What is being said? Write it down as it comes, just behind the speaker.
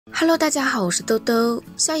Hello， 大家好，我是兜兜。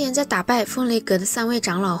萧炎在打败风雷阁的3位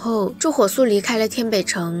长老后，就火速离开了天北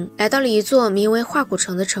城，来到了一座名为化古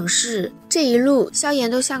城的城市。这一路，萧炎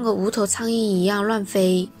都像个无头苍蝇一样乱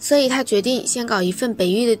飞，所以他决定先搞一份北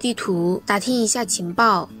域的地图，打听一下情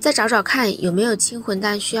报，再找找看有没有清魂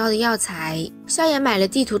丹需要的药材。萧炎买了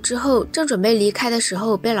地图之后，正准备离开的时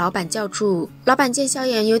候，被老板叫住。老板见萧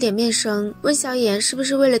炎有点面生，问萧炎是不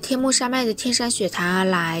是为了天幕山脉的天山雪潭而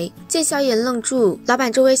来。见萧炎愣住，老板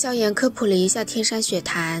就为萧炎科普了一下天山雪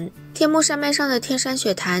潭。天幕山脉上的天山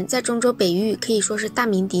雪潭在中州北域可以说是大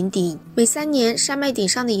名鼎鼎，每3年山脉顶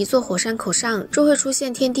上的一座火山口上就会出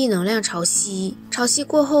现天地能量潮汐，潮汐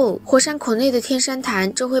过后，火山口内的天山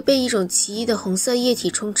潭就会被一种奇异的红色液体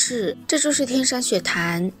充斥，这就是天山雪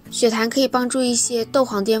潭。雪潭可以帮助一些斗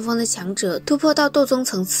皇巅峰的强者突破到斗宗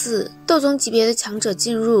层次，斗宗级别的强者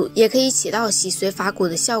进入也可以起到洗髓法骨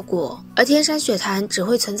的效果。而天山雪潭只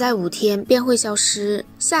会存在5天便会消失，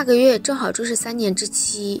下个月正好就是3年之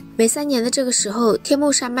期，每3年的这个时候，天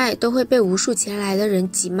幕山脉都会被无数前来的人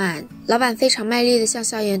挤满。老板非常卖力地向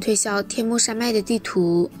萧炎推销天幕山脉的地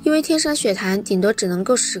图，因为天山雪潭顶多只能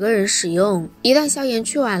够10个人使用，一旦萧炎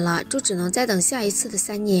去晚了，就只能再等下一次的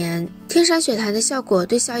3年。天山雪潭的效果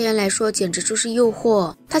对萧炎来说简直就是诱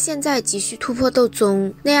惑，他现在急需突破斗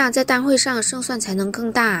宗，那样在丹会上胜算才能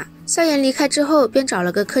更大。萧炎离开之后，便找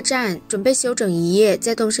了个客栈，准备休整1夜，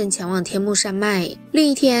再动身前往天幕山脉。另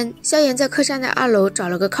一天，萧炎在客栈的2楼找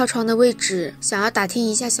了个靠窗的位置，想要打听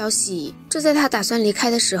一下消息。就在他打算离开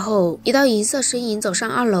的时候，一道银色身影走上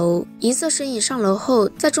2楼。银色身影上楼后，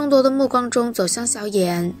在众多的目光中走向萧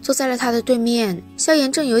炎，坐在了他的对面。萧炎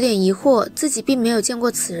正有点疑惑，自己并没有见过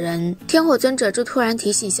此人。天火尊者就突然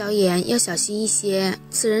提醒萧炎要小心一些，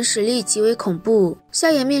此人实力极为恐怖。萧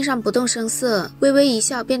炎面上不动声色，微微一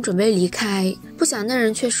笑，便准备离开。不想那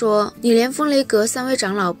人却说：“你连风雷阁3位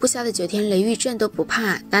长老布下的9天雷狱阵都不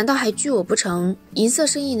怕，难道还惧我不成？”银色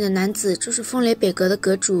身影的男子就是风雷北阁的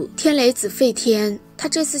阁主天雷子废天，他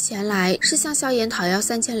这次前来是向萧炎讨要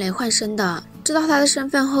3000雷幻身的。知道他的身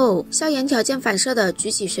份后，萧炎条件反射地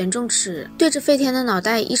举起玄重尺，对着废天的脑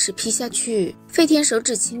袋一尺劈下去。废天手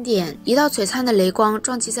指轻点，一道璀璨的雷光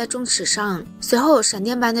撞击在重尺上，随后闪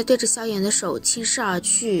电般的对着萧炎的手轻射而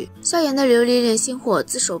去。萧炎的琉璃莲心火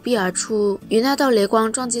自手臂而出，与那道雷光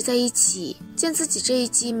撞击在一起。见自己这一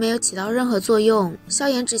击没有起到任何作用，萧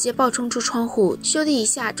炎直接暴冲出窗户，咻的一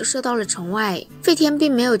下就射到了城外。废天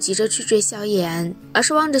并没有急着去追萧炎，而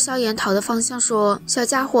是望着萧炎逃的方向说：“小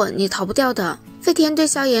家伙，你逃不掉的。”废天对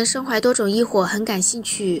萧炎身怀多种异火很感兴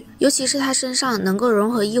趣，尤其是他身上能够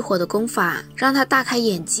融合异火的功法，让他大开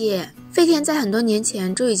眼界。废天在很多年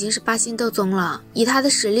前就已经是8星斗宗了，以他的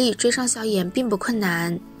实力追上萧炎并不困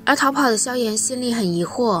难。而逃跑的萧炎心里很疑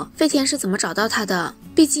惑，废天是怎么找到他的？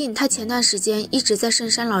毕竟他前段时间一直在深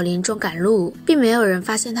山老林中赶路，并没有人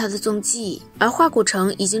发现他的踪迹。而化古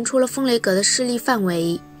城已经出了风雷阁的势力范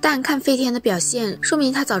围，但看废天的表现，说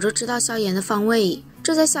明他早就知道萧炎的方位。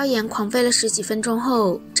就在萧炎狂飞了10几分钟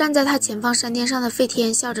后，站在他前方山巅上的废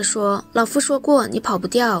天笑着说：“老夫说过，你跑不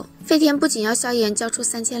掉。”废天不仅要萧炎交出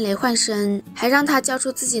3000雷幻身，还让他交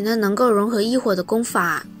出自己那能够融合异火的功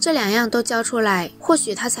法，这2样都交出来，或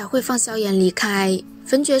许他才会放萧炎离开。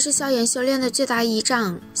焚诀是萧炎修炼的最大依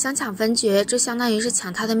仗，想抢焚诀就相当于是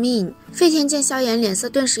抢他的命。废天见萧炎脸色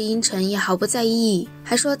顿时阴沉，也毫不在意，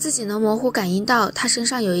还说自己能模糊感应到他身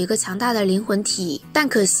上有一个强大的灵魂体，但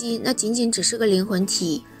可惜那仅仅只是个灵魂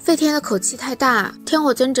体。废天的口气太大，天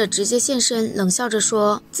火尊者直接现身，冷笑着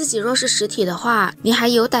说：“自己若是实体的话，你还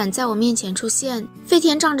有胆在我面前出现？”废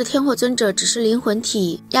天仗着天火尊者只是灵魂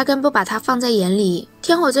体，压根不把他放在眼里。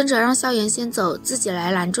天火尊者让萧炎先走，自己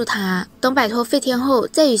来拦住他，等摆脱废天后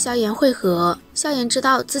再与萧炎会合。萧炎知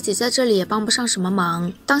道自己在这里也帮不上什么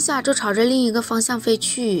忙，当下就朝着另一个方向飞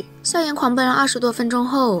去。萧炎狂奔了20多分钟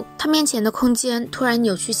后，他面前的空间突然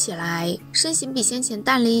扭曲起来，身形比先前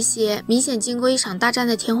淡了一些，明显经过一场大战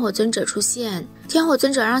的天火尊者出现。天火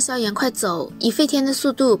尊者让萧炎快走，以废天的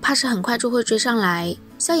速度，怕是很快就会追上来。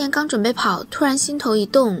萧炎刚准备跑，突然心头一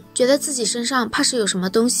动，觉得自己身上怕是有什么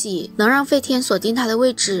东西能让废天锁定他的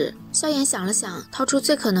位置。萧炎想了想，掏出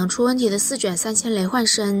最可能出问题的4卷3000雷幻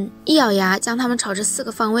身，一咬牙将他们朝着4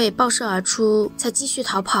个方位爆射而出，才继续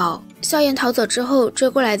逃跑。萧炎逃走之后，追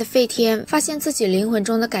过来的废天发现自己灵魂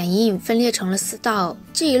中的感应分裂成了4道，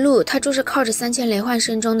这一路他就是靠着3000雷幻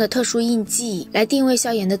身中的特殊印记来定位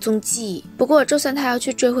萧炎的踪迹。不过就算他要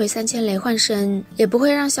去追回3000雷幻身，也不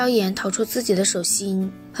会让萧炎逃出自己的手心。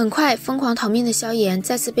很快，疯狂逃命的萧炎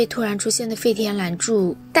再次被突然出现的废天拦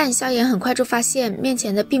住，但萧炎很快就发现面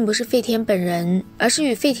前的并不是废天本人，而是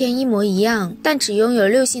与废天一模一样，但只拥有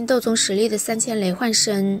6星斗宗实力的3000雷幻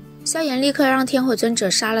身。萧炎立刻让天火尊者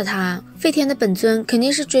杀了他。废天的本尊肯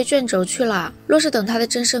定是追卷轴去了，若是等他的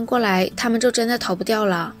真身过来，他们就真的逃不掉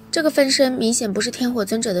了。这个分身明显不是天火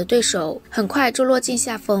尊者的对手，很快就落尽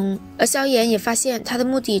下风。而萧炎也发现他的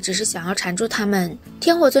目的只是想要缠住他们。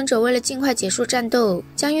天火尊者为了尽快结束战斗，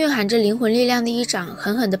将蕴含着灵魂力量的一掌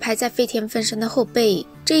狠狠地拍在废天分身的后背。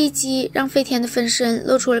这一击让废天的分身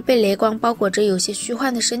露出了被雷光包裹着有些虚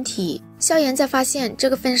幻的身体。萧炎在发现这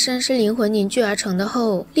个分身是灵魂凝聚而成的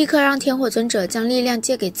后，立刻让天火尊者将力量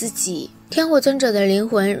借给自己。天火尊者的灵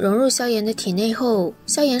魂融入萧炎的体内后，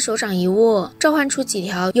萧炎手掌一握，召唤出几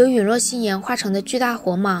条由陨落心炎化成的巨大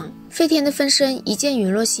火蟒。废天的分身一见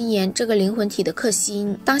陨落心炎这个灵魂体的克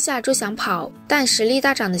星，当下就想跑，但实力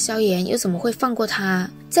大涨的萧炎又怎么会放过他？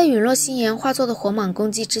在陨落心炎化作的火蟒攻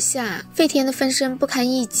击之下，废天的分身不堪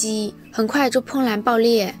一击，很快就砰然爆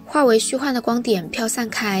裂，化为虚幻的光点飘散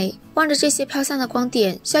开。望着这些飘散的光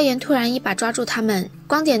点，萧炎突然一把抓住它们，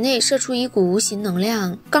光点内射出一股无形能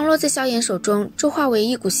量，刚落在萧炎手中，就化为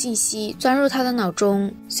一股信息钻入他的脑中。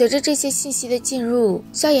随着这些信息的进入，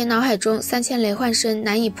萧炎脑海中3000雷幻身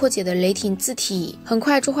难以破解的雷霆字体，很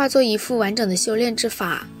快就化作一副完整的修炼之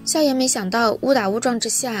法。萧炎没想到误打误撞之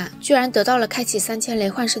下，居然得到了开启3000雷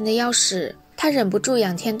幻身的钥匙，他忍不住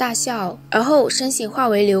仰天大笑，而后身形化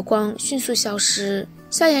为流光，迅速消失。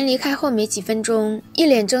萧炎离开后没几分钟，一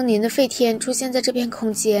脸狰狞的废天出现在这片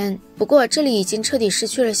空间，不过这里已经彻底失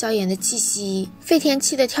去了萧炎的气息。废天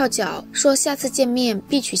气得跳脚，说下次见面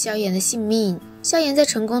必取萧炎的性命。萧炎在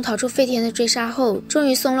成功逃出废天的追杀后，终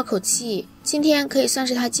于松了口气。今天可以算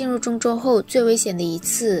是他进入中州后最危险的一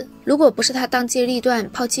次，如果不是他当机立断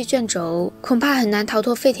抛弃卷轴，恐怕很难逃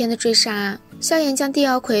脱废天的追杀。萧炎将地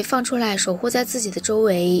妖魁放出来守护在自己的周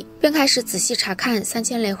围，便开始仔细查看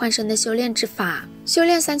3000雷幻身的修炼之法。修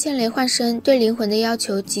炼3000雷幻身对灵魂的要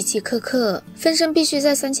求极其苛刻，分身必须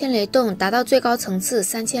在3000雷洞达到最高层次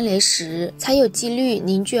3000雷时，才有几率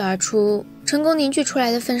凝聚而出。成功凝聚出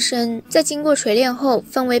来的分身，在经过锤炼后，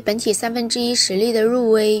分为本体1/3实力的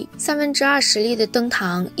入微、2/3实力的登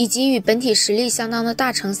堂，以及与本体实力相当的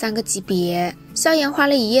大成3个级别。萧炎花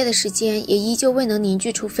了1夜的时间，也依旧未能凝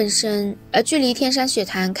聚出分身，而距离天山雪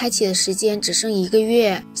潭开启的时间只剩1个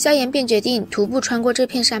月，萧炎便决定徒步穿过这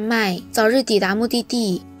片山脉，早日抵达目的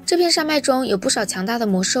地。这片山脉中有不少强大的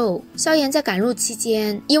魔兽，萧炎在赶路期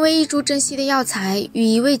间，因为一株珍稀的药材与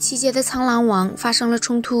一位7阶的苍狼王发生了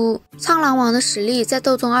冲突。苍狼王的实力在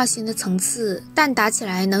斗宗2星的层次，但打起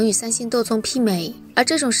来能与3星斗宗媲美，而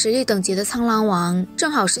这种实力等级的苍狼王，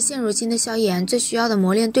正好是现如今的萧炎最需要的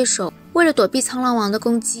磨练对手。为了躲避苍狼王的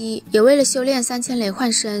攻击，也为了修炼3000雷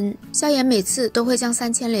幻身，萧炎每次都会将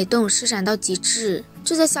3000雷洞施展到极致。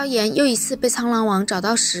就在萧炎又一次被苍狼王找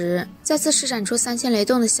到时，再次施展出3000雷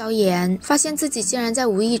洞的萧炎，发现自己竟然在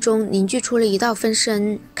无意中凝聚出了一道分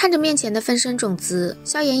身。看着面前的分身种子，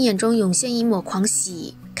萧炎眼中涌现一抹狂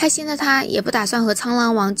喜。开心的他也不打算和苍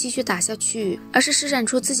狼王继续打下去，而是施展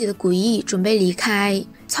出自己的古意，准备离开。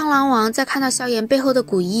苍狼王在看到萧炎背后的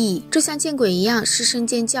古意，就像见鬼一样失声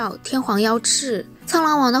尖叫，天皇要斥。苍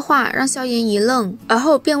狼王的话让萧炎一愣，而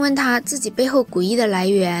后便问他自己背后古意的来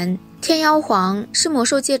源。天妖皇是魔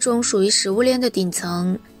兽界中属于食物链的顶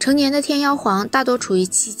层，成年的天妖皇大多处于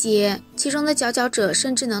7阶，其中的佼佼者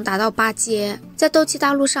甚至能达到8阶。在斗气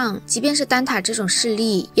大陆上，即便是丹塔这种势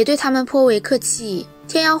力，也对他们颇为客气。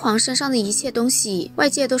天妖皇身上的一切东西，外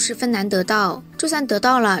界都十分难得到，就算得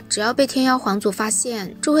到了，只要被天妖皇族发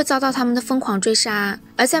现，就会遭到他们的疯狂追杀。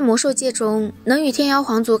而在魔兽界中，能与天妖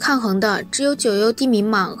皇族抗衡的，只有九幽地冥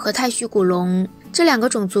蟒和太虚古龙。这2个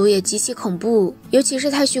种族也极其恐怖，尤其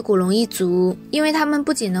是太虚古龙一族，因为他们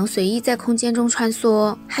不仅能随意在空间中穿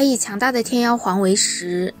梭，还以强大的天妖皇为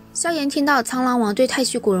食。萧炎听到苍狼王对太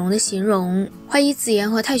虚古龙的形容，怀疑此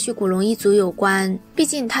言和太虚古龙一族有关，毕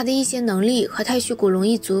竟他的一些能力和太虚古龙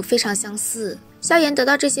一族非常相似。萧炎得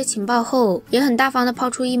到这些情报后，也很大方地抛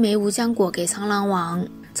出1枚无浆果给苍狼王。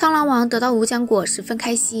苍狼王得到无浆果十分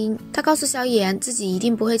开心，他告诉萧炎自己一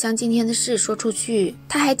定不会将今天的事说出去。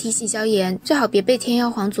他还提醒萧炎最好别被天妖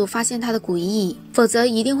皇族发现他的古意，否则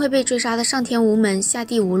一定会被追杀的上天无门下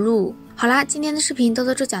地无路。好啦，今天的视频豆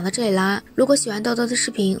豆就讲到这里啦。如果喜欢豆豆的视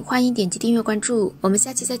频，欢迎点击订阅关注，我们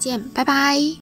下期再见，拜拜。